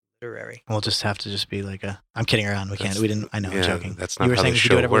literary. We'll just have to just be like I'm kidding around. We can't. We didn't. I know. I'm joking. That's not you were how saying the we could show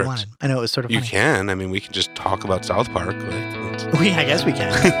do whatever works. we wanted. I know it was sort of You funny. can. I mean, we can just talk about South Park. I guess we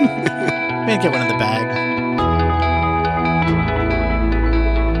can. Maybe get one in the bag.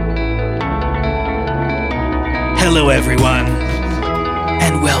 Hello, everyone,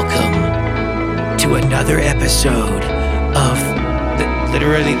 and welcome to another episode of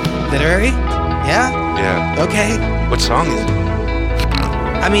Literary? Yeah? Yeah. Okay. What song is it?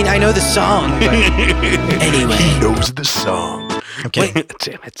 I mean, I know the song, but anyway. He knows the song. I'm kidding.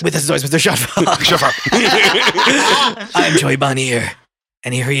 Damn it. With this noise, Mr. Shut Shut up. I'm Joey Bonnier,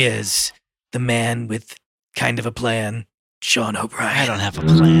 and here he is, the man with kind of a plan, Sean O'Brien. I don't have a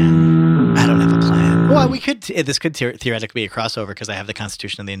plan. Well, we could. This could theoretically be a crossover because I have the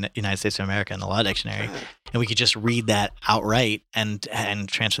Constitution of the United States of America and the Law Dictionary, and we could just read that outright and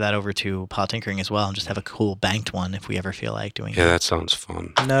transfer that over to Politinkering as well, and just have a cool banked one if we ever feel like doing Yeah, it. that sounds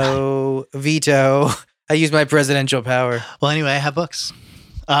fun. No veto. I use my presidential power. Well, anyway, I have books.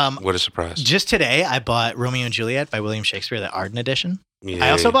 What a surprise. Just today, I bought Romeo and Juliet by William Shakespeare, the Arden edition. Yeah.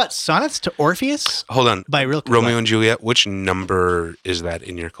 I also bought Sonnets to Orpheus Hold on. by Romeo and Juliet, which number is that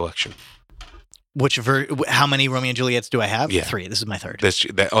in your collection? How many Romeo and Juliets do I have? Yeah. 3. This is my third.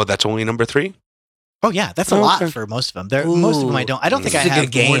 That's only number 3? Oh yeah, that's a Oh, lot okay. for most of them. Most of them I don't. I don't think This I is a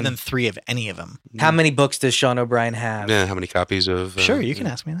have good more game. than 3 of any of them. How many books does Sean O'Brien have? Yeah, how many copies of... Sure, you can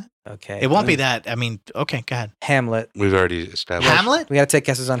ask me that. Okay. It won't be that. I mean, okay, go ahead. Hamlet. We've already established. Hamlet? We got to take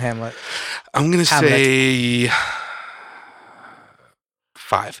guesses on Hamlet. I'm going to Hamlet. say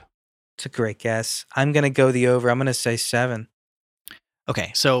 5. It's a great guess. I'm going to go the over. I'm going to say 7.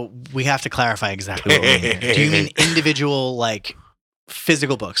 Okay, so we have to clarify exactly what we mean here. Do you mean individual, like,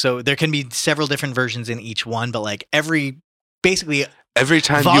 physical books? So there can be several different versions in each one, but like basically... Every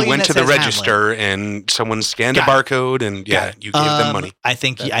time Volume you went that to the says register and someone scanned a Got barcode and you gave them money. I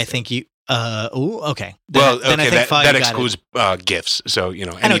think you... okay. Well, Then I okay, think that you got excludes gifts. So, you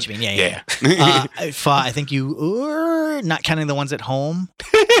know. I know what you mean. Yeah. I think you... not counting the ones at home.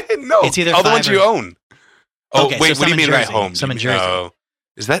 No, It's either all the 5 ones or- you own. Oh, Okay, wait, so what do you some mean in by Jersey. home? Some in You mean- Jersey. oh.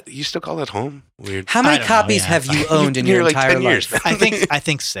 Is that, you still call that home? Weird. How I many don't know, copies yeah. have you owned in You've your been here, like, entire 10 years life? now. I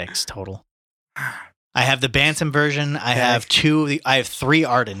think 6 total. I have the Bantam version. I have 2. I have 3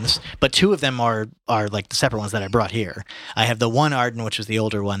 Ardens, but 2 of them are like the separate ones that I brought here. I have the one Arden, which was the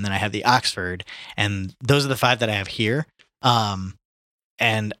older one. Then I have the Oxford, and those are the 5 that I have here.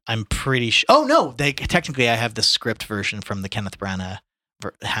 And I'm pretty sure. Oh no, technically I have the script version from the Kenneth Branagh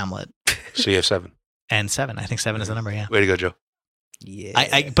Hamlet, So you have 7. and 7. I think 7 is the number. Yeah. Way to go, Joe.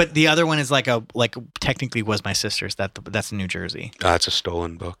 Yeah. But the other one is like technically was my sister's. That's in New Jersey. It's a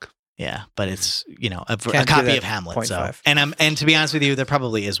stolen book. Yeah, but it's a Can't do copy that of Hamlet. 0.5. So and to be honest with you, there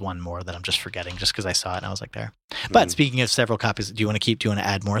probably is one more that I'm just forgetting just because I saw it and I was like there. But speaking of several copies, do you want to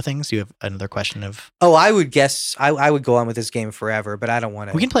add more things? Do you have another question of? Oh, I would guess I would go on with this game forever, but I don't want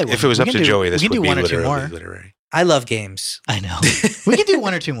to. We can play. If it was up to Joey, this we would can be do 1 or 2 literally more. literary. I love games. I know. We can do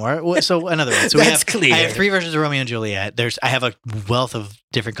 1 or 2 more. So another one. So That's clear. I have 3 versions of Romeo and Juliet. I have a wealth of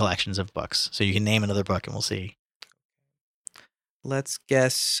different collections of books. So you can name another book and we'll see. Let's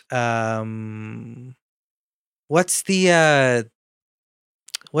guess. What's the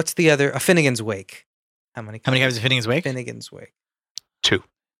other? Finnegan's Wake. How many copies of Finnegan's Wake? Finnegan's Wake. 2.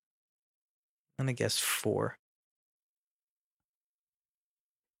 I'm gonna guess 4.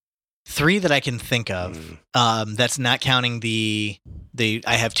 3 that I can think of. That's not counting the.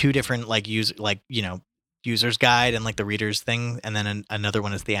 I have 2 different user's guide and like the reader's thing, and then another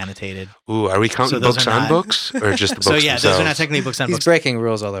one is the annotated. Ooh, are we counting those books are on not- books or just the books So yeah, themselves? those are not technically books on He's books. breaking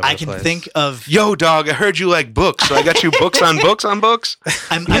rules all over I the can place. think of. Yo, dog, I heard you like books, so I got you books on books on books.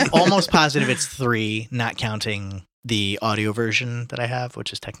 I'm almost positive it's 3, not counting the audio version that I have,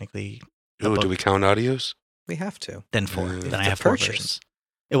 which is technically a Ooh, book. do we count audios? We have to. Then 4. Mm. Then I It's a have 4 purchase. versions.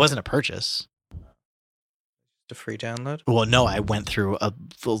 It wasn't a purchase. The free download. Well, no, I went through a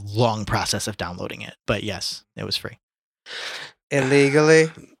long process of downloading it, but yes, it was free. Illegally.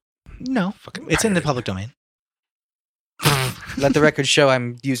 No, Fucking it's in the pirate. public domain. Let the record show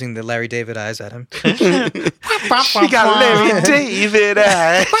I'm using the Larry David eyes at him. She got Larry David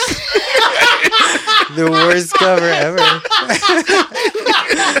eyes. The worst cover ever.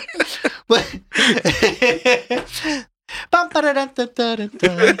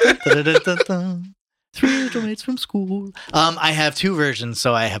 Three roommates from school. I have 2 versions,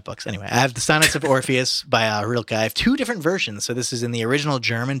 so I have books. Anyway, I have the Sonnets of Orpheus by Rilke. I have 2 different versions. So this is in the original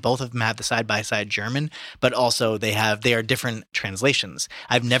German. Both of them have the side-by-side German, but also they are different translations.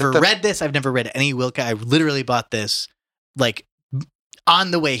 I've never read this. I've never read any Rilke. I literally bought this like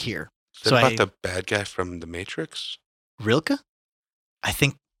on the way here. Is that about the bad guy from The Matrix? Rilke? I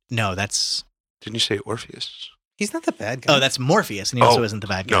think No, that's Didn't you say Orpheus? He's not the bad guy. that's Morpheus, and he also Oh, isn't the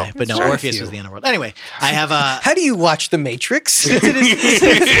bad no. guy. But no, Sorry. Orpheus was the underworld. Anyway, I have How do you watch The Matrix?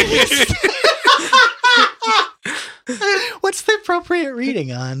 What's the appropriate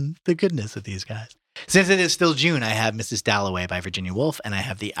reading on the goodness of these guys? Since it is still June, I have Mrs. Dalloway by Virginia Woolf, and I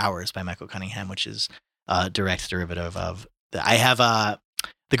have The Hours by Michael Cunningham, which is a direct derivative of. I have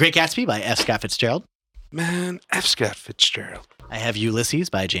The Great Gatsby by F. Scott Fitzgerald. Man, F. Scott Fitzgerald. I have Ulysses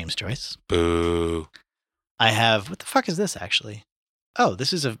by James Joyce. Boo. I have what the fuck is this actually? Oh,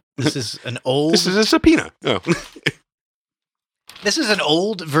 this is an old. This is a subpoena. Oh. This is an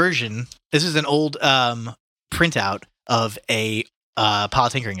old version. This is an old printout of a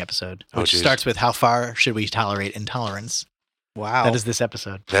Politinkering episode, Oh, which geez. starts with "How far should we tolerate intolerance?" Wow. That is this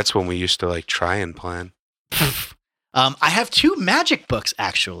episode. That's when we used to like try and plan. I have 2 magic books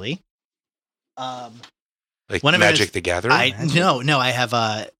actually. Like One of it Magic is- the Gathering. I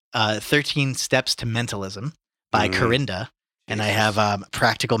have 13 Steps to Mentalism by Corinda, and I have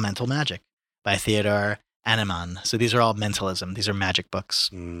Practical Mental Magic by Theodore Aneman. So these are all mentalism. These are magic books.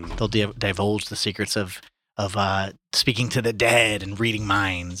 Mm. They'll divulge the secrets of speaking to the dead and reading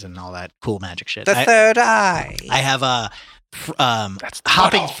minds and all that cool magic shit. The Third Eye. I have That's the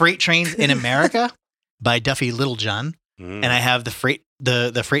Hopping bottle. Freight Trains in America by Duffy Littlejohn. Mm. And I have the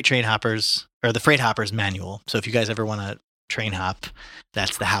freight train hoppers or the freight hoppers manual. So if you guys ever want to train hop,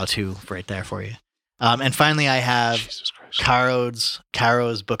 that's the how-to right there for you. And finally, I have Jesus Christ.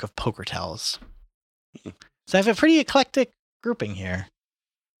 Caro's Book of Poker Tells. So I have a pretty eclectic grouping here.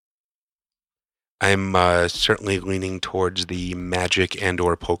 I'm certainly leaning towards the Magic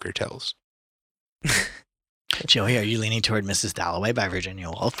and/or Poker Tells. Joey, are you leaning toward Mrs. Dalloway by Virginia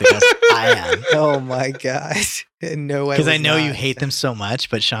Woolf? Because I am. Oh my gosh. No way. Because I know you hate them so much,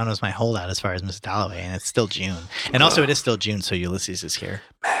 but Sean was my holdout as far as Mrs. Dalloway, and it's still June. And also, it is still June, so Ulysses is here.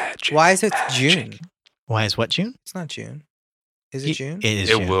 Magic. Why is it Magic. June? Why is what June? It's not June. Is it June? It is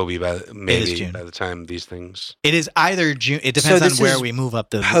It June. will be maybe June. by the time these things. It is either June. It So depends this on where is we move up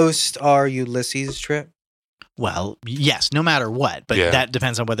the. Post our Ulysses trip? Well, yes, no matter what, but Yeah. that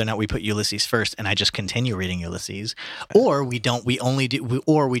depends on whether or not we put Ulysses first, and I just continue reading Ulysses, or we don't. We only do,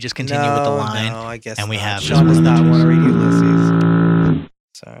 or we just continue with the line. No, I guess and we not. have Sean does this not one. want to read Ulysses.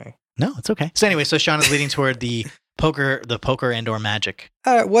 Sorry. No, it's okay. So anyway, so Sean is leading toward the poker and/or magic.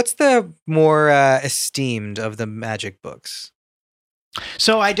 What's the more esteemed of the magic books?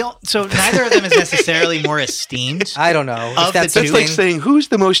 So I don't. So neither of them is necessarily more esteemed. I don't know. Of If that's the a That's two- like thing. saying, who's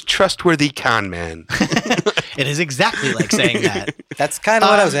the most trustworthy con man? It is exactly like saying that. That's kind of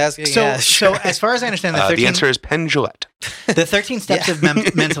what I was asking. So, yeah, so sure. as far as I understand, the 13, The answer is Penn Jillette the 13 Steps Yeah.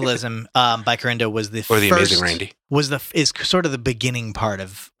 of Mentalism by Corinda was the or the first, Amazing Randy. is sort of the beginning part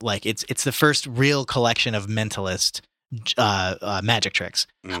of like it's the first real collection of mentalist magic tricks.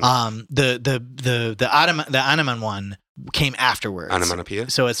 Mm. The Aneman one came afterwards. Onomatopoeia.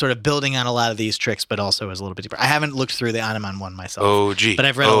 So it's sort of building on a lot of these tricks, but also is a little bit deeper. I haven't looked through the Aneman one myself, OG. but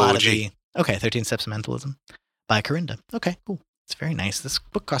I've read a lot of OG. the 13 Steps of Mentalism by Corinda. Okay, cool. It's very nice. This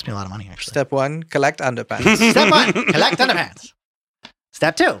book cost me a lot of money, actually. Step 1, collect underpants. Step 1, collect underpants.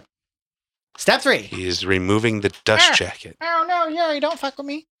 Step 2. Step 3. He's removing the dust jacket. Oh, no, Yuri, don't fuck with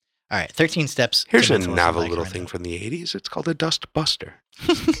me. All right, 13 Steps. Here's to a Mentalism novel by little Corinda. thing from the 80s. It's called a Dust Buster.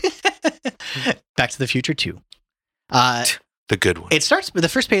 Back to the Future 2. The good one. It starts with the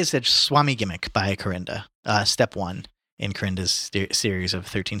first page said Swami Gimmick by Corinda. Step 1 in Corinda's series of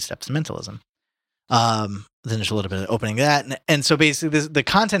 13 Steps to Mentalism. Then there's a little bit of opening of that. And so basically the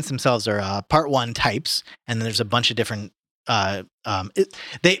contents themselves are part 1 types, and then there's a bunch of different by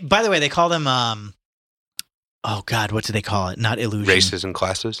the way, they call them oh God, what do they call it? Not illusion. Races and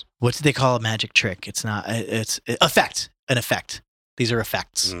classes. What do they call a magic trick? It's not. It's effect. An effect. These are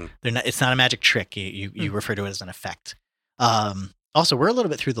effects. Mm. They're not. It's not a magic trick. You refer to it as an effect. Also, we're a little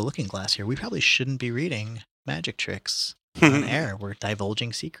bit through the looking glass here. We probably shouldn't be reading magic tricks on air. We're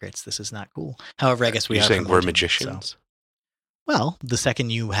divulging secrets. This is not cool. However, I guess we You're are saying we're promoting it, so- magicians. Well, the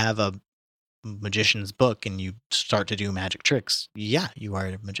second you have a magician's book and you start to do magic tricks, yeah, you are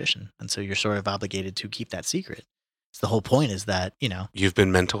a magician, and so you're sort of obligated to keep that secret. So the whole point is that You've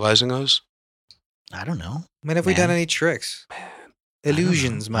been mentalizing those? I don't know. When have we done Man. any tricks?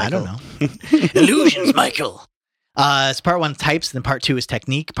 Illusions, I Michael. don't know. Illusions, Michael. It's part 1 types, then part 2 is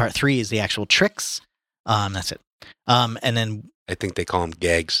technique, part 3 is the actual tricks. That's it. And then I think they call them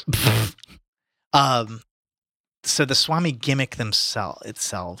gags. so the Swami Gimmick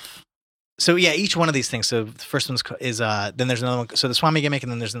itself. So yeah, each one of these things. So the first one's is then there's another one. So the Swami Gimmick,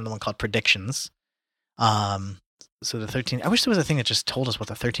 and then there's another one called predictions. So the 13. I wish there was a thing that just told us what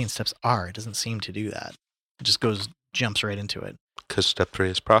the 13 steps are. It doesn't seem to do that. It just jumps right into it. Because step 3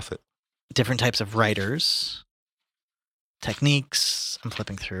 is profit. Different types of writers, techniques. I'm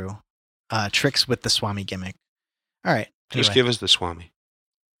flipping through. Tricks with the Swami gimmick. All right. Just Anyway. give us the Swami.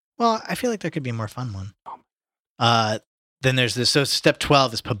 Well, I feel like there could be a more fun one. Then there's this. So step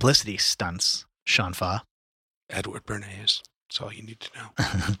 12 is publicity stunts. Sean Fa. Edward Bernays. That's all you need to know.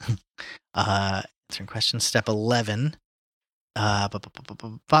 Answering questions. Step 11.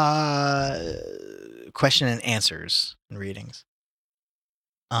 Question and answers and readings.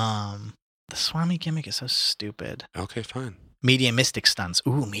 The Swami gimmick is so stupid. Okay, fine. Mediumistic stunts.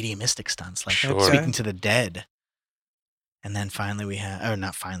 Ooh, mediumistic stunts. Like Sure. speaking to the dead. And then finally we have, or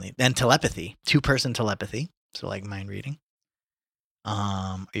not finally, then telepathy. 2-person telepathy. So like mind reading.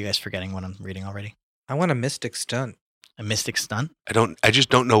 Are you guys forgetting what I'm reading already? I want a mystic stunt. A mystic stunt? I just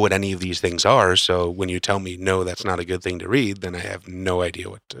don't know what any of these things are. So when you tell me, no, that's not a good thing to read, then I have no idea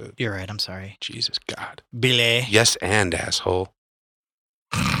what to. You're right. I'm sorry. Jesus God. Billy. Yes, and asshole.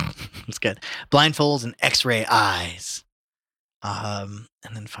 It's good. Blindfolds and X-ray eyes. And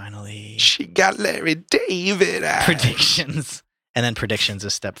then finally She got Larry David. predictions. And then predictions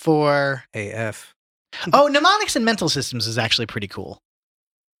is step 4. AF. Oh, mnemonics and mental systems is actually pretty cool.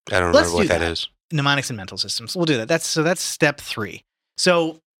 I don't Let's remember what do that that. is. Mnemonics and mental systems. We'll do that. That's step 3.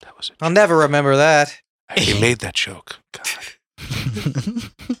 So That was I'll never remember that. He made that joke. God.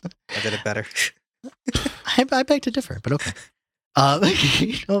 I did it better. I beg to differ, but okay.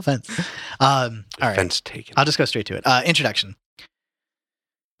 No offense. All right. Offense taken. I'll just go straight to it. Introduction.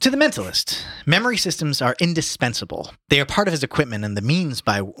 To the mentalist, memory systems are indispensable. They are part of his equipment and the means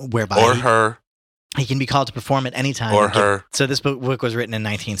whereby Or her. he can be called to perform at any time. Or her. So this book was written in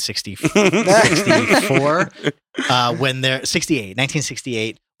 1964, when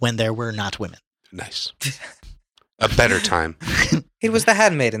 1968, when there were not women. Nice. A better time. It was the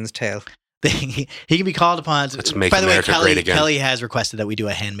Handmaiden's Tale. He can be called upon. Let's make by the America way, great again. Kelly has requested that we do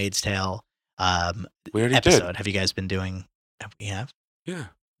a Handmaid's Tale We already episode. did. Have you guys been doing? We have? Yeah.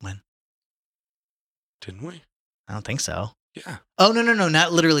 When? Didn't we? I don't think so. Yeah. Oh no,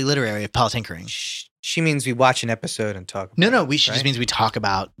 not literally literary. Politinkering. She means we watch an episode and talk. No, about it, we just right? means we talk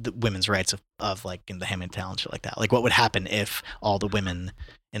about the women's rights of like in the Handmaid's Tale and shit like that. Like what would happen if all the women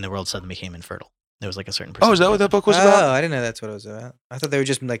in the world suddenly became infertile? There was like a certain. Oh, is that what that book was Oh, about? I didn't know that's what it was about. I thought they were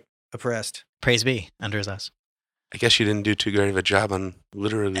just like oppressed. Praise be, under is us. I guess you didn't do too great of a job on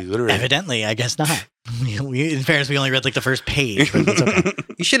literary. Evidently, I guess not. In fairness, we only read like the first page, but it's okay.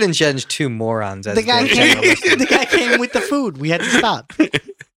 You shouldn't judge two morons. As the guy their came. general listener. The guy came with the food. We had to stop.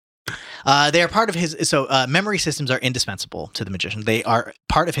 They are part of his. So memory systems are indispensable to the magician. They are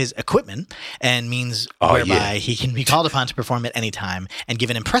part of his equipment and means whereby he can be called upon to perform at any time and give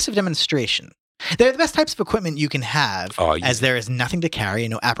an impressive demonstration. They're the best types of equipment you can have, as there is nothing to carry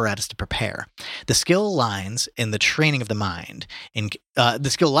and no apparatus to prepare. The skill lies in the training of the mind. In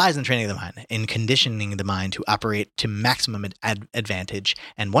conditioning the mind to operate to maximum advantage.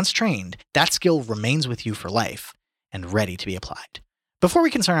 And once trained, that skill remains with you for life and ready to be applied. Before we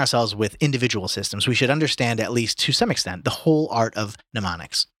concern ourselves with individual systems, we should understand, at least to some extent, the whole art of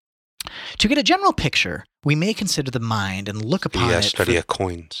mnemonics. To get a general picture, we may consider the mind and look upon it for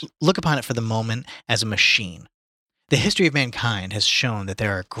the moment as a machine. The history of mankind has shown that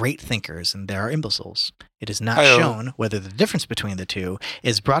there are great thinkers and there are imbeciles. It is not shown whether the difference between the two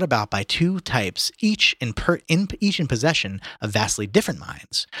is brought about by two types, each in possession of vastly different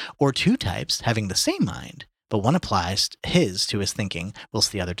minds, or two types having the same mind, but one applies his to his thinking,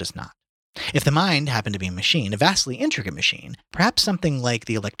 whilst the other does not. If the mind happened to be a machine, a vastly intricate machine, perhaps something like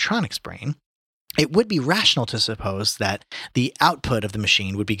the electronics brain, it would be rational to suppose that the output of the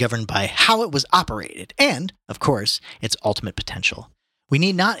machine would be governed by how it was operated and, of course, its ultimate potential. We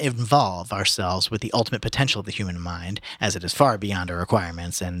need not involve ourselves with the ultimate potential of the human mind, as it is far beyond our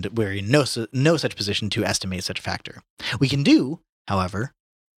requirements, and we're in no such position to estimate such a factor. We do, however,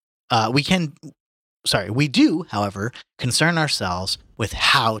 concern ourselves with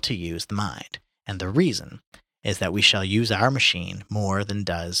how to use the mind, and the reason is that we shall use our machine more than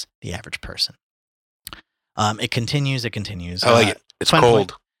does the average person. It continues. I like it. It's cold.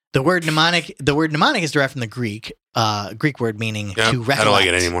 Point. The word mnemonic is derived from the Greek word meaning to recollect. I don't like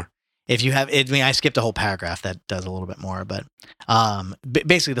it anymore. If you have, I skipped a whole paragraph that does a little bit more, but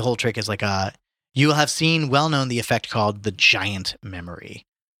basically the whole trick is like you will have seen well known the effect called the giant memory,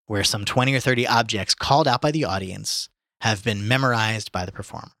 where some 20 or 30 objects called out by the audience have been memorized by the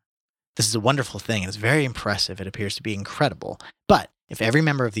performer. This is a wonderful thing. It's very impressive. It appears to be incredible. But if every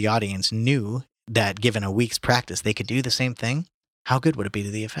member of the audience knew that given a week's practice, they could do the same thing, how good would it be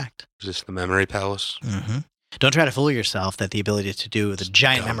to the effect? Is this the memory palace? Mm-hmm. Don't try to fool yourself that the ability to do the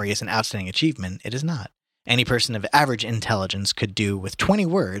giant memory is an outstanding achievement. It is not. any person of average intelligence could do with 20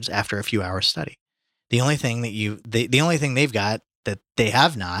 words after a few hours study. The only thing the only thing they've got that they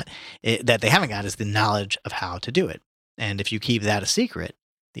haven't got is the knowledge of how to do it. And if you keep that a secret,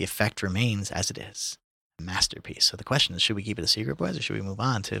 the effect remains as it is, a masterpiece. So the question is, should we keep it a secret, boys, or should we move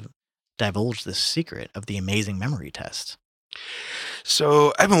on to divulge the secret of the amazing memory test?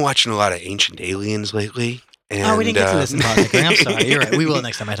 So I've been watching a lot of Ancient Aliens lately. And, we didn't get to this in podcast. I'm sorry. You're right. We will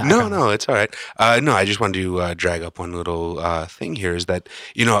next time I talk. No, it's all right. No, I just wanted to drag up one little thing here is that,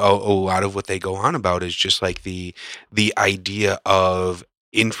 a lot of what they go on about is just like the idea of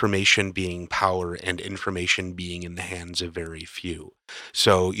information being power and information being in the hands of very few.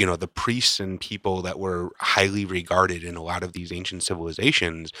 So, the priests and people that were highly regarded in a lot of these ancient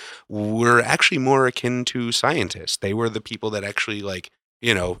civilizations were actually more akin to scientists. They were the people that actually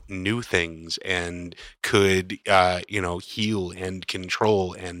knew things and could, heal and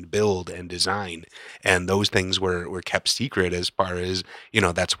control and build and design. And those things were kept secret as far as,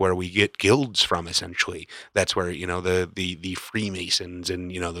 that's where we get guilds from, essentially. That's where, the Freemasons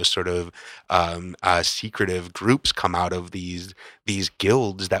and, those sort of secretive groups come out of these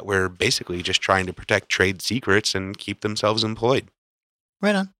guilds that were basically just trying to protect trade secrets and keep themselves employed.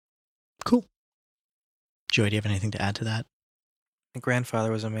 Right on. Cool. Joey, do you have anything to add to that? My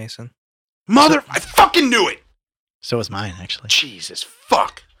grandfather was a Mason. I fucking knew it! So was mine, actually. Jesus,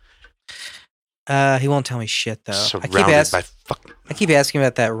 fuck. He won't tell me shit, though. Surrounded by fucking... I keep asking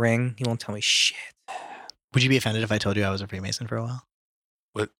about that ring. He won't tell me shit. Would you be offended if I told you I was a Freemason for a while?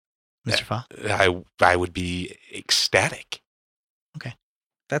 What? Mr. Fa? I would be ecstatic. Okay.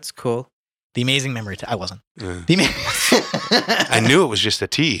 That's cool. The amazing memory test. I wasn't. I knew it was just a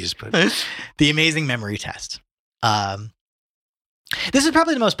tease, but... The amazing memory test. This is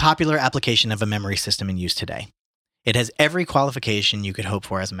probably the most popular application of a memory system in use today. It has every qualification you could hope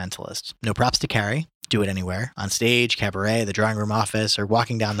for as a mentalist. No props to carry. Do it anywhere. On stage, cabaret, the drawing room office, or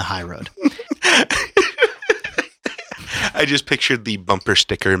walking down the high road. I just pictured the bumper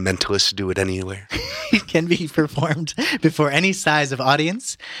sticker, mentalist, do it anywhere. It can be performed before any size of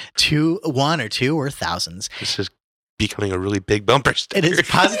audience, 1 or 2 or thousands. This is becoming a really big bumper sticker. It is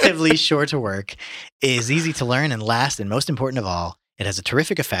positively sure to work, is easy to learn, and last, and most important of all, it has a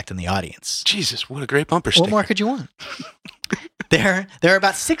terrific effect on the audience. Jesus, what a great bumper sticker. What more could you want? There are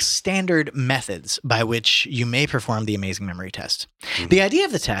about 6 standard methods by which you may perform the amazing memory test. Mm-hmm. The idea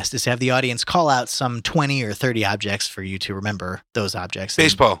of the test is to have the audience call out some 20 or 30 objects for you to remember those objects.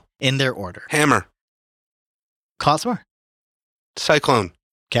 Baseball. In their order. Hammer. Call it some more. Cyclone.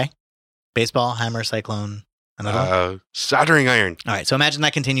 Okay. Baseball, hammer, cyclone. Another soldering iron. All right. So imagine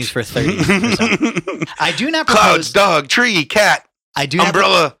that continues for 30 or so. I do not propose... Clouds, dog, tree, cat,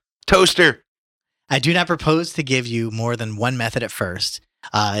 umbrella, toaster. I do not propose to give you more than one method at first.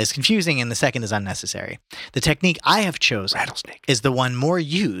 It's confusing, and the second is unnecessary. The technique I have chosen is the one more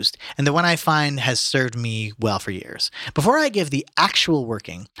used, and the one I find has served me well for years. Before I give the actual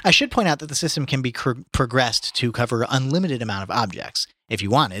working, I should point out that the system can be progressed to cover an unlimited amount of objects. If you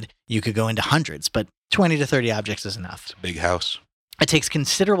wanted, you could go into hundreds, but 20 to 30 objects is enough. It's a big house. It takes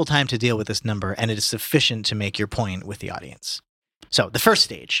considerable time to deal with this number, and it is sufficient to make your point with the audience. So, the first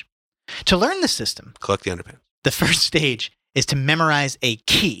stage. To learn the system, collect the underpants. The first stage is to memorize a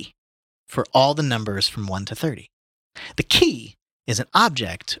key for all the numbers from 1 to 30. The key is an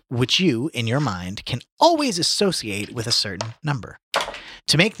object which you, in your mind, can always associate with a certain number.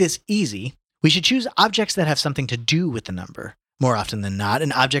 To make this easy, we should choose objects that have something to do with the number. More often than not,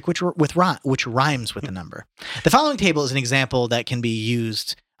 an object which rhymes with the number. The following table is an example that can be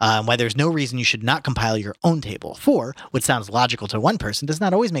used why there's no reason you should not compile your own table. For what sounds logical to one person does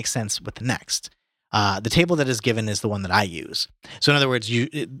not always make sense with the next. The table that is given is the one that I use. So in other words,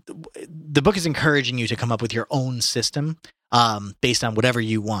 the book is encouraging you to come up with your own system based on whatever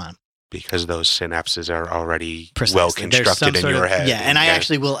you want. Because those synapses are already Precisely. Well constructed in your head. Yeah, and I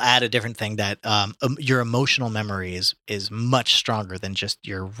actually will add a different thing that your emotional memory is much stronger than just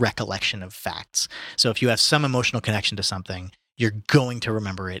your recollection of facts. So if you have some emotional connection to something, you're going to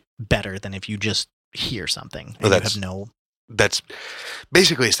remember it better than if you just hear something and you have no... That's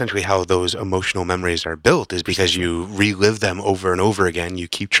basically essentially how those emotional memories are built, is because you relive them over and over again. You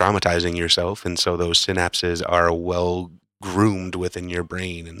keep traumatizing yourself, and so those synapses are well groomed within your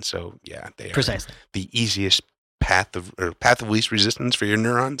brain. And so, yeah, they are the easiest path of least resistance for your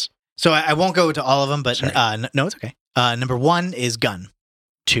neurons. So I won't go to all of them, but no, it's okay. Number 1 is gun.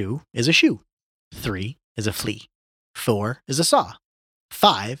 2 is a shoe. 3 is a flea. 4 is a saw.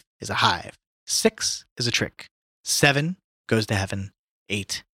 5 is a hive. 6 is a trick. 7 goes to heaven.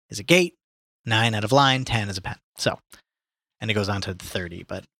 8 is a gate. 9 out of line. 10 is a pen. So, and it goes on to 30,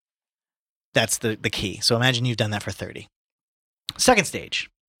 but That's the key. So imagine you've done that for 30. Second stage.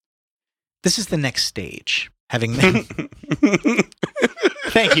 This is the next stage. Having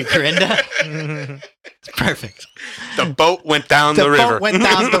Thank you, Corinda. It's perfect. The boat went down the river. Boat went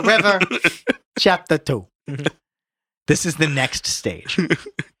down the river. Chapter 2. This is the next stage.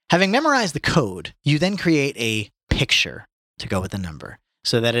 Having memorized the code, you then create a picture to go with the number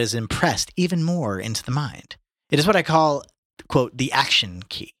so that it is impressed even more into the mind. It is what I call, quote, the action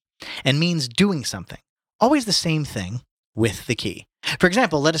key, and means doing something. Always the same thing with the key. For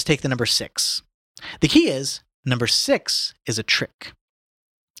example, let us take the number 6. The key is number 6 is a trick.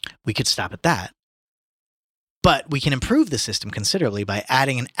 We could stop at that. But we can improve the system considerably by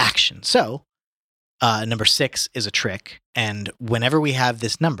adding an action. So, number 6 is a trick, and whenever we have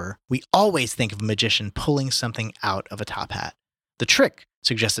this number, we always think of a magician pulling something out of a top hat. The trick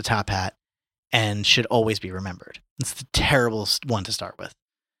suggests a top hat and should always be remembered. It's the terrible one to start with.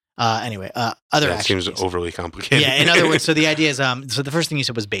 Anyway, other That action seems keys. overly complicated. Yeah, in other words, so the idea is, so the first thing you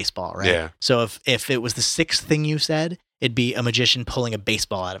said was baseball, right? Yeah. So if it was the 6th thing you said, it'd be a magician pulling a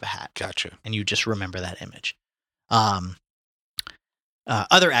baseball out of a hat, Gotcha. and you just remember that image. Other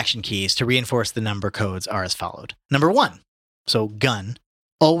action keys to reinforce the number codes are as followed. Number 1, so gun,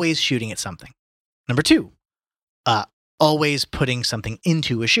 always shooting at something. Number 2, always putting something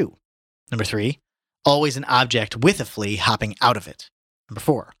into a shoe. Number 3, always an object with a flea hopping out of it. Number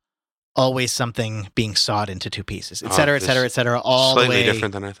 4, always something being sawed into 2 pieces, et cetera, et cetera, et cetera, all the Slightly way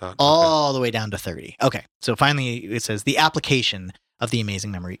different than I thought. all the way down to 30. Okay, so finally it says the application of the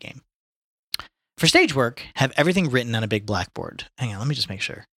amazing memory game. For stage work, have everything written on a big blackboard. Hang on, let me just make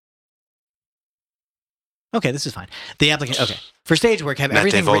sure. Okay, this is fine. The application. Okay, for stage work, have Not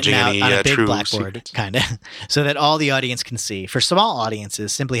everything written divulging out any, on a big true blackboard, secrets. kind of, so that all the audience can see. For small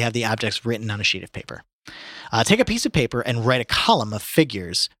audiences, simply have the objects written on a sheet of paper. Take a piece of paper and write a column of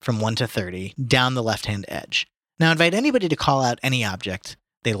figures from 1 to 30 down the left-hand edge. Now invite anybody to call out any object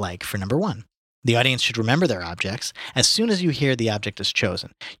they like for number 1. The audience should remember their objects. As soon as you hear the object is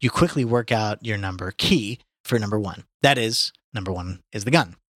chosen, you quickly work out your number key for number 1. That is, number 1 is the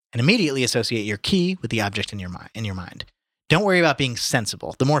gun. And immediately associate your key with the object in your mind. Don't worry about being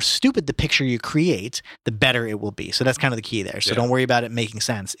sensible. The more stupid the picture you create, the better it will be. So that's kind of the key there. So Yeah. don't worry about it making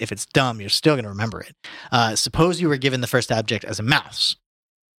sense. If it's dumb, you're still going to remember it. Suppose you were given the first object as a mouse.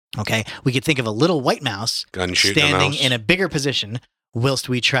 Okay, we could think of a little white mouse Gun shoot the standing mouse. in a bigger position whilst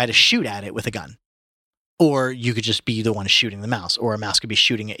we try to shoot at it with a gun. Or you could just be the one shooting the mouse, or a mouse could be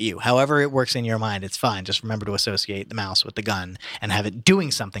shooting at you. However it works in your mind, it's fine. Just remember to associate the mouse with the gun and have it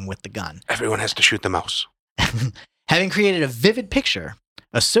doing something with the gun. Everyone has to shoot the mouse. Having created a vivid picture,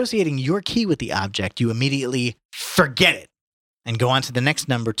 associating your key with the object, you immediately forget it and go on to the next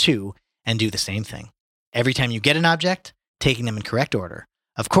number 2 and do the same thing. Every time you get an object, taking them in correct order.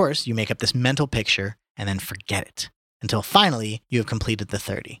 Of course, you make up this mental picture and then forget it until finally you have completed the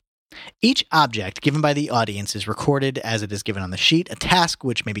 30. Each object given by the audience is recorded as it is given on the sheet, a task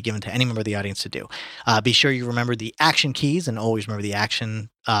which may be given to any member of the audience to do. Be sure you remember the action keys and always remember the action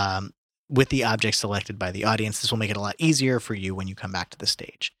with the object selected by the audience. This will make it a lot easier for you when you come back to the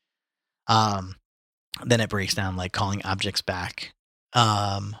stage. Then it breaks down like calling objects back.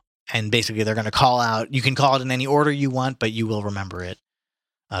 And basically they're going to call out, you can call it in any order you want, but you will remember it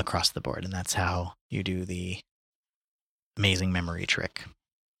across the board. And that's how you do the amazing memory trick.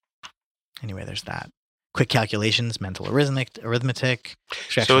 Anyway, there's that. Quick calculations, mental arithmetic.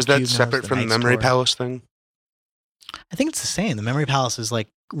 So is that separate from the Memory Palace thing? I think it's the same. The Memory Palace is like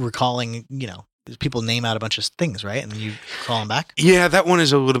recalling, people name out a bunch of things, right? And then you call them back. Yeah, that one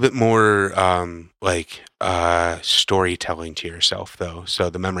is a little bit more storytelling to yourself, though. So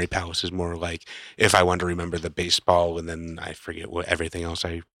the Memory Palace is more like if I want to remember the baseball, and then I forget what everything else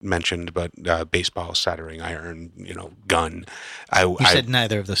I mentioned, but baseball, soldering iron, gun. You said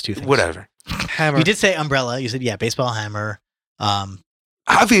neither of those two things. Whatever. Hammer. You did say umbrella. You said, yeah, baseball, hammer.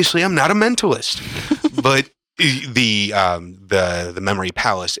 Obviously, I'm not a mentalist, but the Memory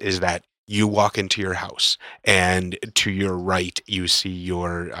Palace is that you walk into your house, and to your right, you see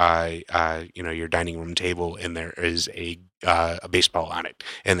your your dining room table, and there is a baseball on it.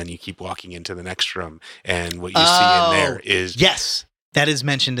 And then you keep walking into the next room, and what you see in there is Yes, that is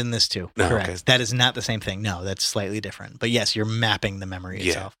mentioned in this too. No, Correct. okay. That is not the same thing. No, that's slightly different. But yes, you're mapping the memory Yeah.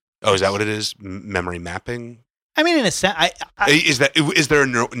 itself. Oh, is that what it is? Memory mapping? I mean, in a sense, Is there a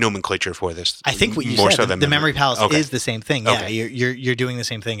nomenclature for this? I think what you more said, so than the Memory Palace Okay. is the same thing. Yeah, Okay. you're doing the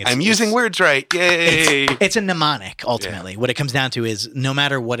same thing. I'm using words right. Yay! It's a mnemonic, ultimately. What it comes down to is no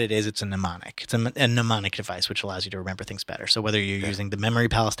matter what it is, it's a mnemonic. It's a mnemonic device, which allows you to remember things better. So whether you're using the Memory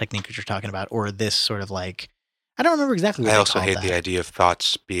Palace technique that you're talking about or this sort of like, I don't remember exactly what I they also call hate that. the idea of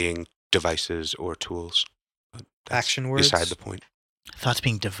thoughts being devices or tools. But that's Action words? beside the point. Thoughts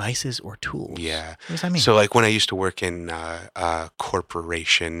being devices or tools. Yeah. What does that mean? So, like when I used to work in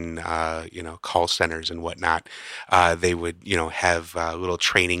corporation, call centers and whatnot, they would, have little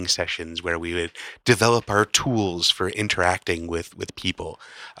training sessions where we would develop our tools for interacting with people.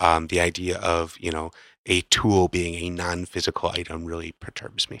 The idea of, a tool being a non-physical item really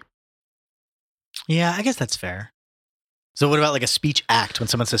perturbs me. Yeah, I guess that's fair. So what about like a speech act? When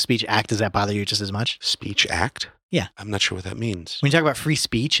someone says speech act, does that bother you just as much? Speech act? Yeah. I'm not sure what that means. When you talk about free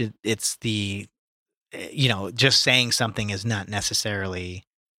speech, it's the, just saying something is not necessarily.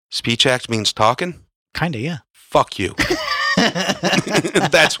 Speech act means talking? Kind of, yeah. Fuck you.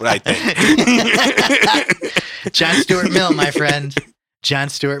 That's what I think. John Stuart Mill, my friend. John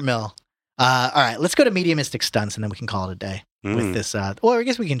Stuart Mill. All right, let's go to mediumistic stunts and then we can call it a day with this. Or I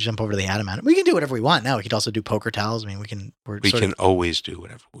guess we can jump over to the Adamant. We can do whatever we want now. We could also do poker towels. I mean, we can always do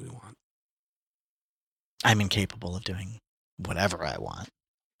whatever we want. I'm incapable of doing whatever I want.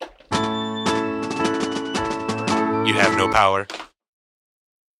 You have no power.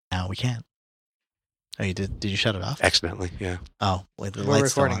 No, we can't. Oh, you did? Did you shut it off? Accidentally, yeah. Oh, wait, the We're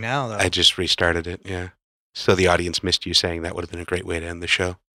light's still recording on. now, though. I just restarted it, yeah. So the audience missed you saying that would have been a great way to end the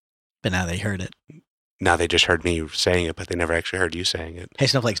show. But now they heard it. Now they just heard me saying it, but they never actually heard you saying it. Hey,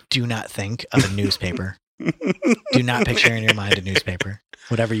 Snowflakes, do not think of a newspaper. Do not picture in your mind a newspaper.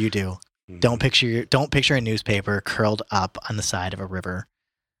 Whatever you do, don't picture a newspaper curled up on the side of a river,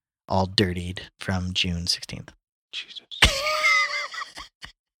 all dirtied from June 16th. Jesus.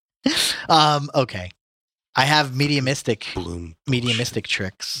 Okay. I have mediumistic Bullshit.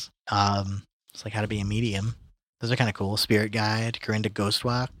 tricks. It's like how to be a medium. Those are kind of cool. Spirit guide, Corinda Ghost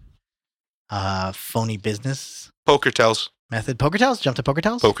Walk, phony business Poker tells. method. Poker tells. Jump to poker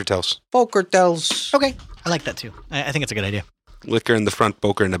tells. Poker tells. Poker tells. Okay, I like that too. I think it's a good idea. Liquor in the front,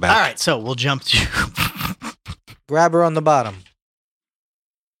 poker in the back. All right, so we'll jump to. Grabber on the bottom.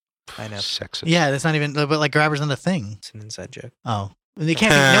 I know. Sexist. Yeah, that's not even. But like grabbers on the thing. It's an inside joke. Oh, they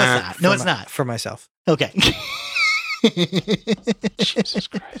can't. No, it's not. No, it's not. For myself. Okay. Jesus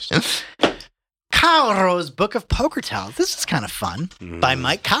Christ. Caro's Book of Poker Tells. This is kind of fun. By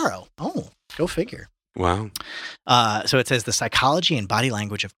Mike Caro. Oh, go figure. Wow. So it says the psychology and body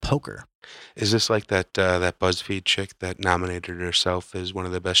language of poker. Is this like that BuzzFeed chick that nominated herself as one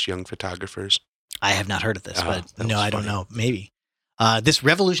of the best young photographers? I have not heard of this, Oh, but that no, was I don't funny. know. Maybe. This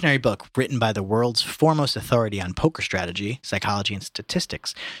revolutionary book, written by the world's foremost authority on poker strategy, psychology, and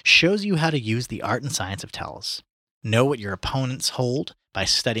statistics, shows you how to use the art and science of tells. Know what your opponents hold by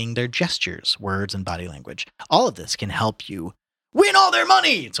studying their gestures, words, and body language. All of this can help you win all their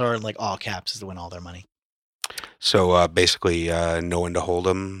money. It's or like all caps is to win all their money. So basically, know when to hold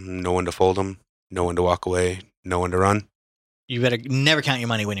them, know when to fold them, know when to walk away, know when to run. You better never count your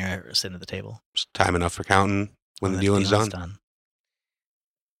money when you're sitting at the table. It's time enough for counting when the dealing's done.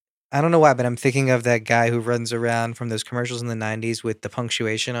 I don't know why, but I'm thinking of that guy who runs around from those commercials in the 90s with the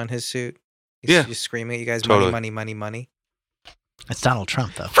punctuation on his suit. He's Yeah. just screaming at you guys, Totally. money, money, money, money. It's Donald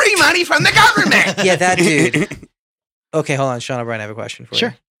Trump, though. Free money from the government! Yeah, that dude. Okay, hold on. Sean O'Brien, I have a question for you.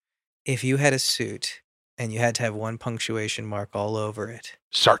 Sure. If you had a suit and you had to have one punctuation mark all over it,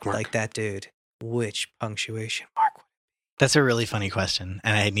 Sark mark. like that dude, which punctuation mark would That's a really funny question,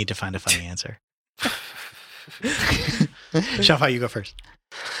 and I need to find a funny answer. Shafa, you go first.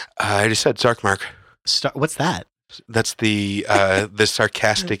 I just said Sark mark. What's that? That's the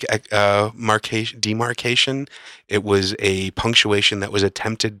sarcastic demarcation. It was a punctuation that was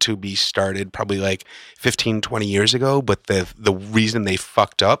attempted to be started probably like 15, 20 years ago, but the reason they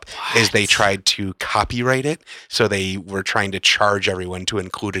fucked up is they tried to copyright it, so they were trying to charge everyone to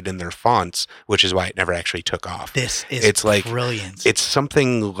include it in their fonts, which is why it never actually took off. This is It's like- brilliant. It's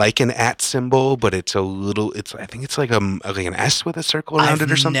something like an at symbol, but it's a little. I think it's like an S with a circle around I've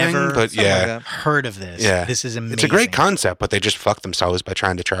it or something. never- But something like yeah, that. heard of this. Yeah. This is amazing. it's a great concept, but they just fucked themselves by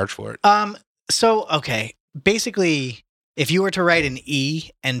trying to charge for it. So okay, basically, if you were to write an E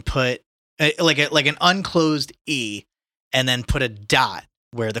and put like an unclosed E, and then put a dot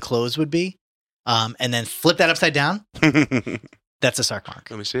where the close would be, and then flip that upside down, Let that's a Sark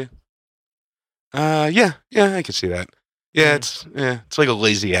mark. me see. Yeah, I can see that. Yeah, it's like a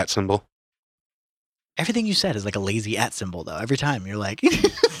lazy at symbol. Everything you said is like a lazy at symbol, though. Every time you're like,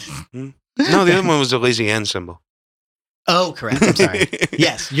 No, the other one was a lazy and symbol. oh, correct. I'm sorry.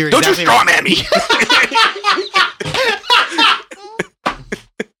 Yes, you're Don't exactly you straw right. man me.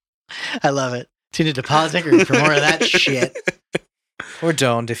 I love it. Tune into Politic for more of that shit. Or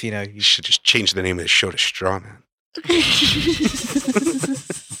don't, if you know. You should just change the name of the show to Straw Man.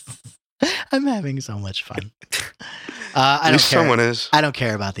 I'm having so much fun. I At don't least care. someone is. I don't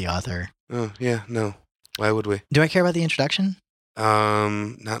care about the author. Oh, yeah, no. Why would we? Do I care about the introduction?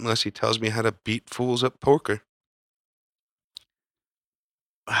 Not unless he tells me how to beat fools at poker.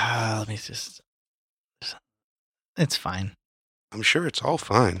 Let me just. It's fine. I'm sure it's all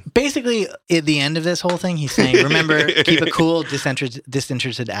fine. Basically, at the end of this whole thing, he's saying, remember, keep a cool,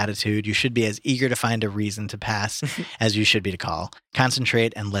 disinterested attitude. You should be as eager to find a reason to pass as you should be to call.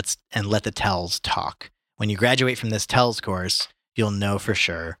 Concentrate and let the tells talk. When you graduate from this tells course, you'll know for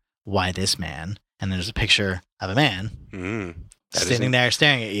sure why this man, and there's a picture of a man sitting there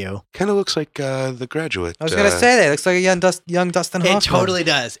staring at you. Kind of looks like The Graduate. I was gonna say that. It looks like a young Dustin Hoffman. It totally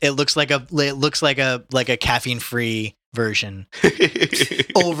does. It looks like a caffeine-free version,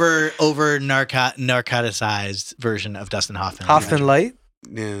 over narcoticized version of Dustin Hoffman. Hoffman Light.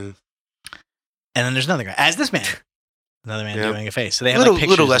 Yeah. And then there's another guy as this man, another man doing a face. So they have little, like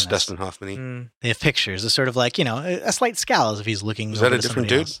pictures little in less this. Dustin Hoffman-y. Mm. They have pictures. It's sort of like, a slight scowl as if he's looking. Is that over a to different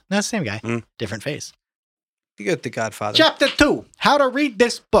somebody dude? else. No, it's the same guy. Mm. Different face. You got The Godfather. Chapter 2: How to read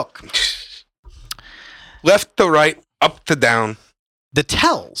this book. Left to right, up to down. The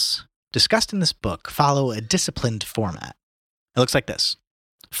tells discussed in this book follow a disciplined format. It looks like this.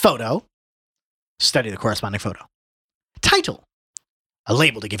 Photo. Study the corresponding photo. Title. A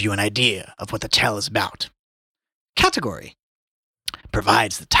label to give you an idea of what the tell is about. Category.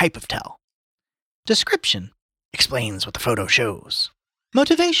 Provides the type of tell. Description. Explains what the photo shows.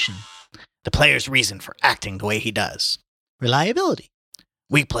 Motivation. The player's reason for acting the way he does. Reliability.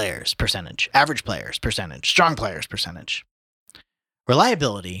 Weak players, percentage. Average players, percentage. Strong players, percentage.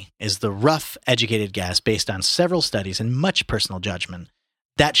 Reliability is the rough, educated guess based on several studies and much personal judgment.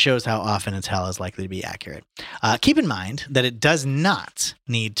 That shows how often a tell is likely to be accurate. Keep in mind that it does not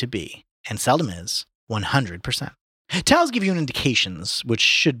need to be, and seldom is, 100%. Tells give you indications which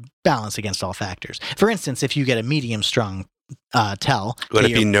should balance against all factors. For instance, if you get a medium-strong tell... Let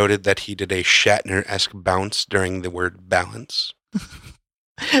it be noted that he did a Shatner-esque bounce during the word balance.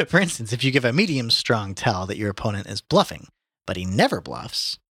 For instance, if you give a medium-strong tell that your opponent is bluffing, but he never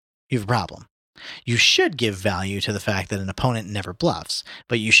bluffs, you have a problem. You should give value to the fact that an opponent never bluffs,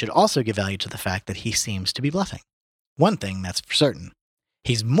 but you should also give value to the fact that he seems to be bluffing. One thing that's for certain.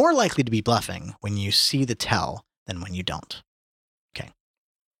 He's more likely to be bluffing when you see the tell than when you don't. Okay.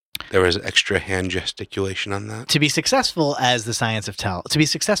 There was extra hand gesticulation on that. To be successful at the science of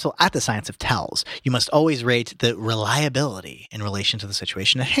tells, you must always rate the reliability in relation to the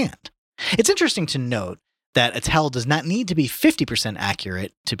situation at hand. It's interesting to note that a tell does not need to be 50%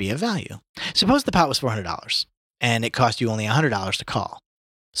 accurate to be of value. Suppose the pot was $400 and it cost you only $100 to call.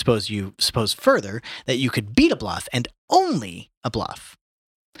 Suppose further that you could beat a bluff and only a bluff.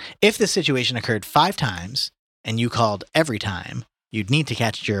 If this situation occurred 5 times and you called every time, you'd need to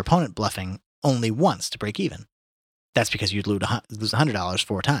catch your opponent bluffing only once to break even. That's because you'd lose $100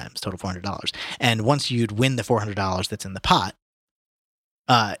 4 times, total $400. And once you'd win the $400 that's in the pot,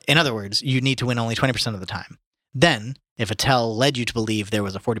 in other words, you need to win only 20% of the time. Then, if a tell led you to believe there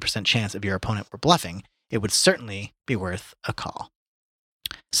was a 40% chance of your opponent were bluffing, it would certainly be worth a call.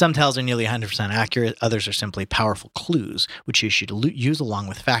 Some tells are nearly 100% accurate, others are simply powerful clues, which you should use along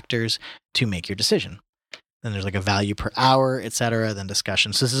with factors to make your decision. Then there's like a value per hour, etc., then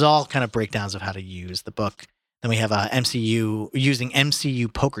discussion. So this is all kind of breakdowns of how to use the book. Then we have using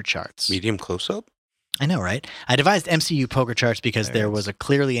MCU poker charts. Medium close-up? I know, right? I devised MCU poker charts because there was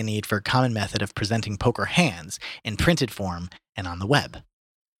clearly a need for a common method of presenting poker hands in printed form and on the web.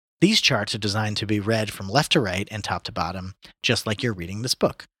 These charts are designed to be read from left to right and top to bottom, just like you're reading this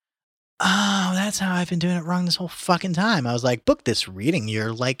book. Oh, that's how I've been doing it wrong this whole fucking time. I was like, book this reading,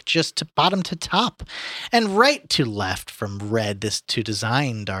 you're like just to bottom to top and right to left from read this to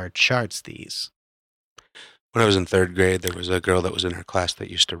designed our charts these. When I was in 3rd grade, there was a girl that was in her class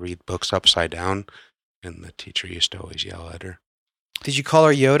that used to read books upside down, and the teacher used to always yell at her. Did you call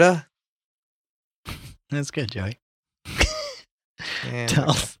her Yoda? That's good, Joey. Yeah,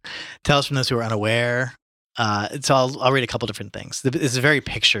 Tells from those who are unaware. So I'll read a couple different things. This is a very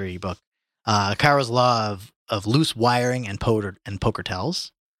picture-y book. Caro's Law of Loose Wiring and Poker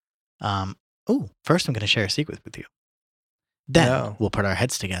Tells. First I'm going to share a secret with you. Then we'll put our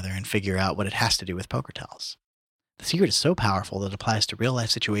heads together and figure out what it has to do with poker tells. The secret is so powerful that it applies to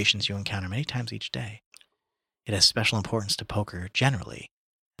real-life situations you encounter many times each day. It has special importance to poker generally,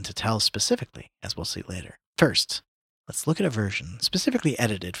 and to tells specifically, as we'll see later. First, let's look at a version specifically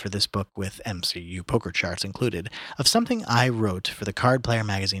edited for this book with MCU poker charts included of something I wrote for the Card Player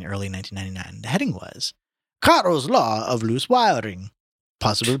magazine early 1999. The heading was, Caro's Law of Loose Wiring,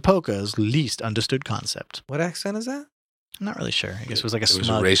 Possible Poker's Least Understood Concept. What accent is that? I'm not really sure. I guess it was like a It was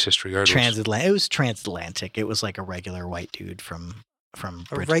smug racist regardless. transatlantic. It was transatlantic. It was like a regular white dude from A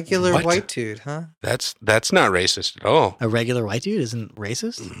Britain. regular What? white dude, huh? That's not racist at all. A regular white dude isn't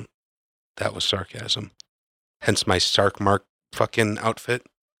racist? Mhm. That was sarcasm. Hence my Sark Mark fucking outfit.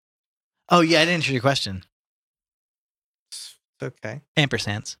 Oh, yeah, I didn't answer your question. It's okay.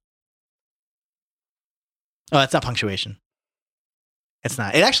 Ampersands. Oh, that's not punctuation. It's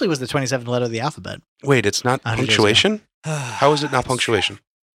not. It actually was the 27th letter of the alphabet. Wait, it's not 100 years ago. punctuation? How is it not punctuation?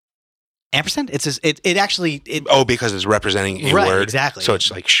 Ampersand? It's just, it actually it Oh, because it's representing a right, word. exactly. So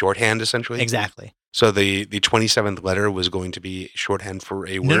it's like shorthand essentially. exactly. So the 27th letter was going to be shorthand for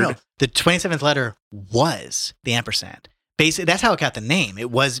a word. No. The 27th letter was the ampersand. Basically, that's how it got the name. It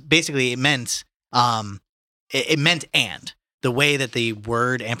was basically it meant it meant and. The way that the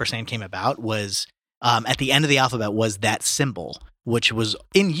word ampersand came about was at the end of the alphabet was that symbol, which was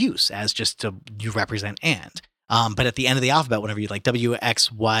in use as just to you represent and. But at the end of the alphabet, whenever you like W,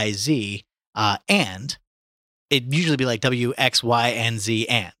 X, Y, Z, and, it'd usually be like W, X, Y, and Z,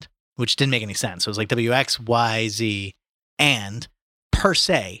 and, which didn't make any sense. So it was like W, X, Y, Z, and, per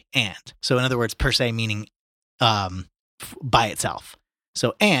se, and. So in other words, per se meaning by itself.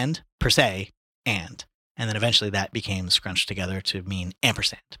 So and, per se, and. And then eventually that became scrunched together to mean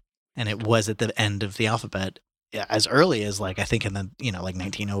ampersand. And it was at the end of the alphabet as early as like, I think in the, like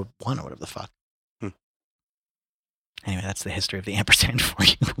 1901 or whatever the fuck. Anyway, that's the history of the ampersand for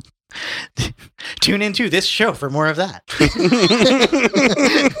you. Tune into this show for more of that.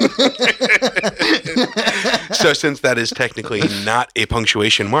 So since that is technically not a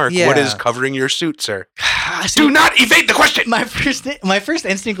punctuation mark, what is Yeah. covering your suit, sir? See, Do not evade the question. my first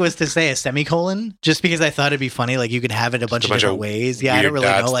instinct was to say a semicolon, just because I thought it'd be funny. Like you could have it a bunch of bunch different of ways. Yeah, I don't weird really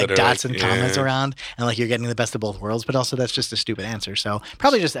know, dots like that are dots like- and commas yeah. around, and like you're getting the best of both worlds. But also, that's just a stupid answer. So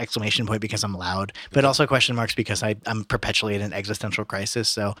probably just exclamation point because I'm loud, but also question marks because I'm perpetually in an existential crisis.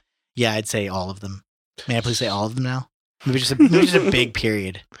 So yeah, I'd say all of them. May I please say all of them now? Maybe just a big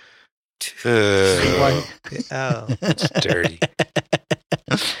period. Oh, Oh, it's dirty.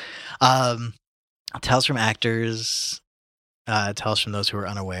 Tells from actors. Tells from those who are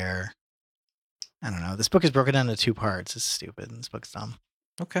unaware. I don't know. This book is broken down into 2 parts. It's stupid. This book's dumb.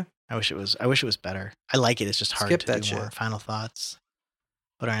 okay. I wish it was better. I like it. It's just hard Skip to that do more. shit. Final thoughts.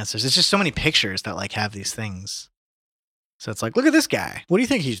 What are answers? It's just so many pictures that like have these things. So it's like, look at this guy. What do you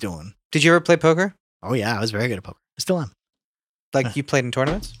think he's doing? Did you ever play poker? Oh yeah, I was very good at poker. I still am. Like you played in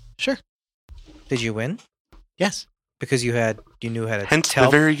tournaments? Sure. Did you win? Yes. Because you knew how to Hence tell. the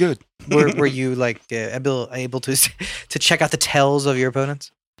very good. were you like able to check out the tells of your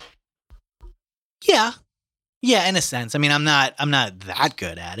opponents? Yeah. Yeah, in a sense. I mean, I'm not that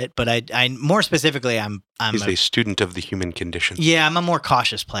good at it, but I more specifically, I'm He's a, a student of the human condition. yeah, I'm a more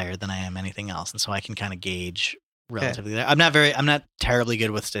cautious player than I am anything else, and so I can kind of gauge relatively there. I'm not terribly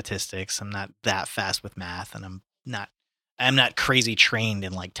good with statistics. I'm not that fast with math, and I'm not crazy trained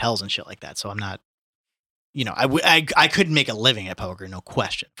in like tells and shit like that. So I'm not, I could make a living at poker, no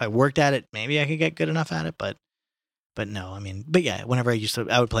question. If I worked at it, maybe I could get good enough at it, but no, I mean, but yeah, whenever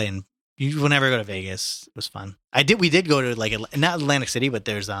I would play whenever I go to Vegas, it was fun. We did go to like, not Atlantic City, but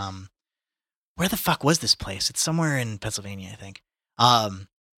there's, where the fuck was this place? It's somewhere in Pennsylvania, I think.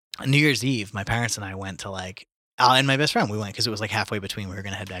 New Year's Eve, my parents and I went to like, and my best friend, we went because it was like halfway between. We were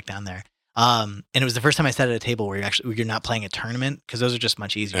going to head back down there. And it was the first time I sat at a table where you're not playing a tournament, because those are just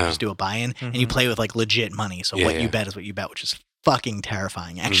much easier. You just do a buy-in and you play with like legit money. So what you bet is what you bet, which is fucking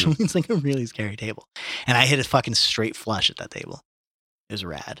terrifying. Actually, it's like a really scary table. And I hit a fucking straight flush at that table. It was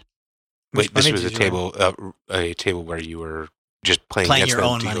rad. Wait, Which this money was did you win? a table where you were just playing Playing against your the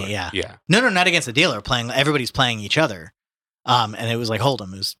own dealer. money, yeah. Yeah. No, not against the dealer. Everybody's playing each other. And it was like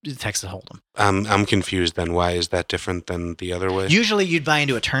Hold'em. It was Texas Hold'em. I'm confused then. Why is that different than the other way? Usually you'd buy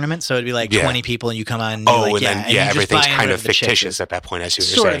into a tournament, so it'd be like Yeah. 20 people, and you come on. And Oh, you're like, and then you just everything's buy in kind of whatever the chip fictitious is. at that point. I see what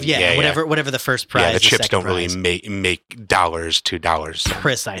Sort you're of, saying. yeah. Whatever the first prize. Yeah, the chips second don't really prize. make dollars to dollars.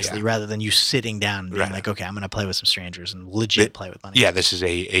 Precisely, Yeah. rather than you sitting down and being Right. like, okay, I'm going to play with some strangers and legit play with money. Yeah, this is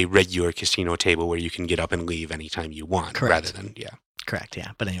a regular casino table where you can get up and leave anytime you want, Correct. rather than Correct, yeah.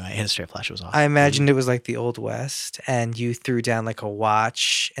 But anyway, I hit a straight flush. It was awesome. I imagined it was like the Old West, and you threw down like a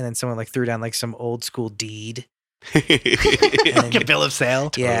watch, and then someone like threw down like some old school deed. Like a bill of sale.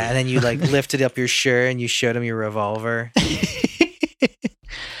 Yeah, and then you like lifted up your shirt and you showed him your revolver.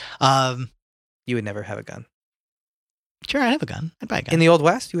 You would never have a gun. Sure, I'd have a gun. I'd buy a gun. In the Old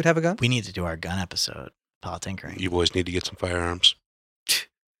West, you would have a gun? We need to do our gun episode, Politinkering. You boys need to get some firearms.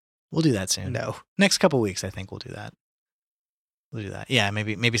 We'll do that soon. No. Next couple weeks, I think we'll do that. We'll do that. Yeah,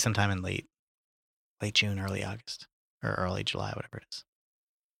 maybe sometime in late June, early August, or early July, whatever it is.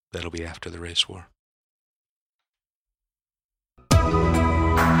 That'll be after the race war.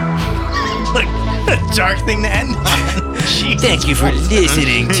 what a dark thing to end on. Jesus Thank you for Christ.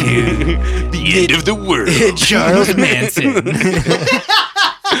 listening to The end of the world. Charles Manson.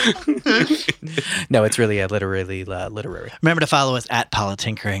 No, it's really literary. Remember to follow us at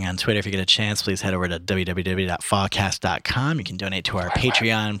Politinkering on Twitter. If you get a chance, please head over to www.fogcast.com. You can donate to our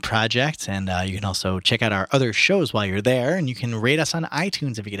Patreon project, and you can also check out our other shows while you're there. And you can rate us on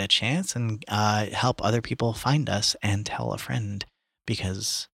iTunes if you get a chance, and help other people find us and tell a friend,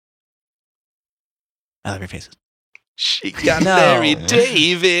 because I love your faces. She got No. Larry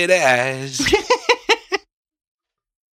David as.